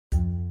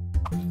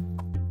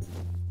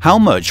How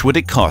much would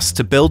it cost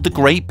to build the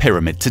Great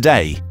Pyramid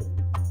today?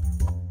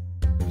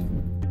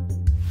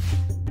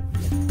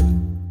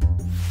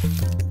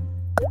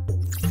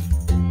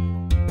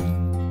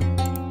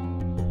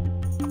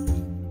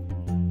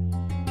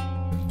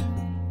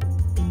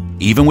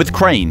 Even with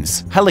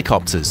cranes,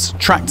 helicopters,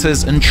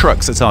 tractors and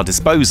trucks at our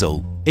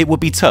disposal, it would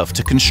be tough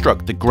to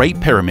construct the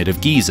Great Pyramid of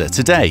Giza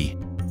today.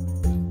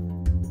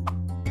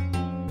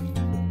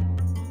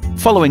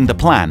 Following the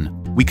plan,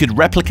 we could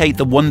replicate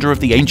the wonder of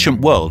the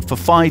ancient world for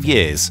 5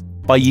 years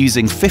by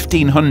using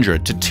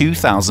 1,500 to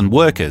 2,000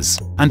 workers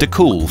and a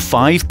cool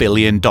 $5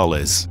 billion.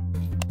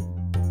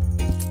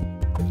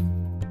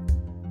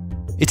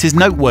 It is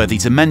noteworthy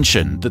to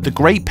mention that the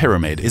Great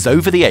Pyramid is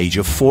over the age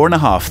of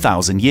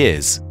 4,500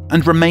 years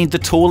and remained the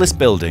tallest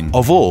building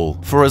of all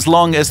for as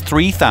long as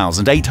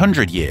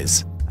 3,800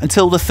 years,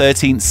 until the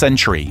 13th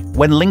century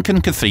when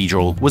Lincoln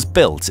Cathedral was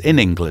built in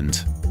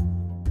England.